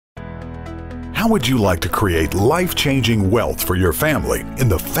How would you like to create life-changing wealth for your family in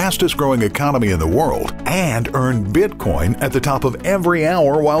the fastest-growing economy in the world and earn Bitcoin at the top of every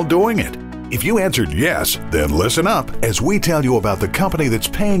hour while doing it? If you answered yes, then listen up as we tell you about the company that's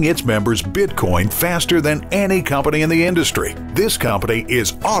paying its members Bitcoin faster than any company in the industry. This company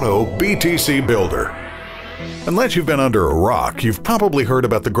is AutoBtcbuilder. Unless you've been under a rock, you've probably heard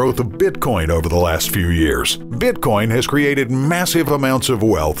about the growth of Bitcoin over the last few years. Bitcoin has created massive amounts of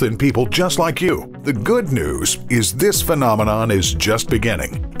wealth in people just like you. The good news is this phenomenon is just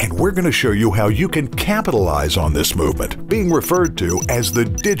beginning, and we're going to show you how you can capitalize on this movement, being referred to as the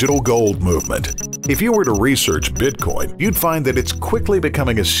digital gold movement. If you were to research Bitcoin, you'd find that it's quickly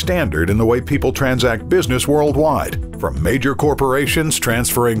becoming a standard in the way people transact business worldwide, from major corporations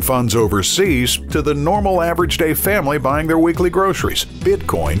transferring funds overseas to the normal average day family buying their weekly groceries.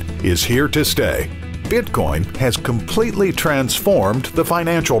 Bitcoin is here to stay. Bitcoin has completely transformed the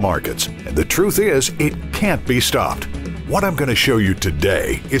financial markets, and the truth is, it can't be stopped. What I'm going to show you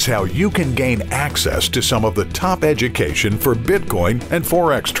today is how you can gain access to some of the top education for Bitcoin and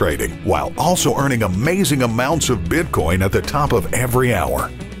Forex trading, while also earning amazing amounts of Bitcoin at the top of every hour.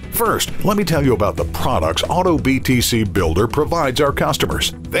 First, let me tell you about the products AutoBtcbuilder provides our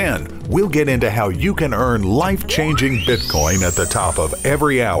customers. Then, we'll get into how you can earn life-changing Bitcoin at the top of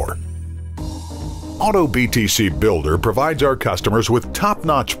every hour. AutoBtcbuilder provides our customers with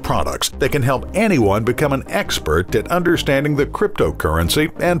top-notch products that can help anyone become an expert at understanding the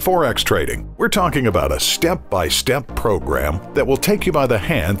cryptocurrency and Forex trading. We're talking about a step-by-step program that will take you by the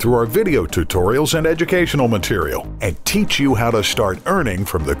hand through our video tutorials and educational material and teach you how to start earning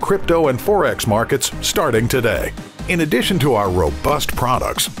from the crypto and Forex markets starting today. In addition to our robust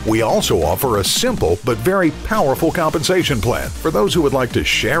products, we also offer a simple but very powerful compensation plan for those who would like to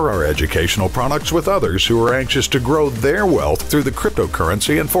share our educational products with others who are anxious to grow their wealth through the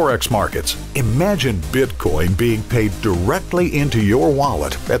cryptocurrency and Forex markets. Imagine Bitcoin being paid directly into your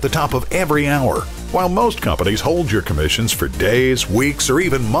wallet at the top of every hour. While most companies hold your commissions for days, weeks, or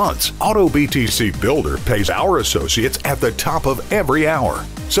even months, AutoBtcbuilder pays our associates at the top of every hour.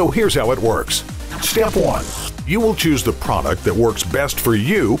 So here's how it works. Step 1. You will choose the product that works best for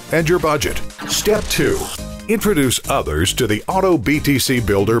you and your budget. Step 2. Introduce others to the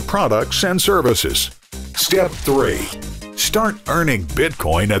AutoBtcbuilder products and services. Step 3. Start earning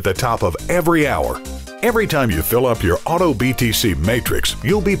Bitcoin at the top of every hour. Every time you fill up your AutoBtc matrix,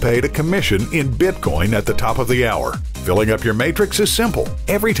 you'll be paid a commission in Bitcoin at the top of the hour. Filling up your matrix is simple.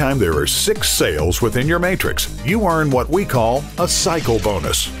 Every time there are 6 sales within your matrix, you earn what we call a cycle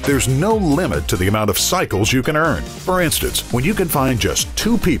bonus. There's no limit to the amount of cycles you can earn. For instance, when you can find just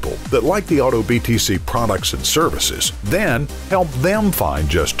 2 people that like the AutoBtc products and services, then help them find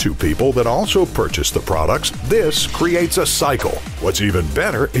just 2 people that also purchase the products, this creates a cycle. What's even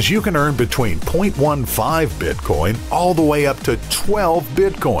better is you can earn between 0.15 Bitcoin all the way up to 12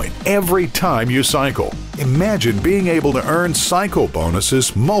 Bitcoin every time you cycle. Imagine being able to earn cycle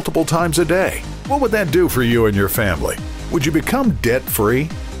bonuses multiple times a day. What would that do for you and your family? Would you become debt-free,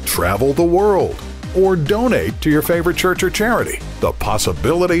 travel the world, or donate to your favorite church or charity? The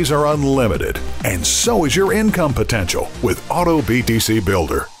possibilities are unlimited, and so is your income potential with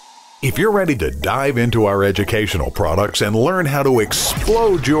AutoBtcbuilder. If you're ready to dive into our educational products and learn how to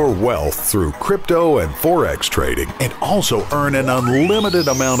explode your wealth through crypto and Forex trading and also earn an unlimited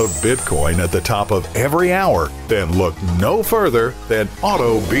amount of Bitcoin at the top of every hour, then look no further than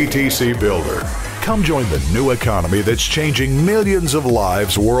AutoBtcbuilder. Come join the new economy that's changing millions of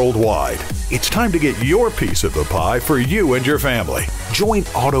lives worldwide. It's time to get your piece of the pie for you and your family. Join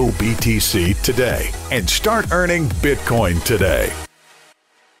AutoBtc today and start earning Bitcoin today.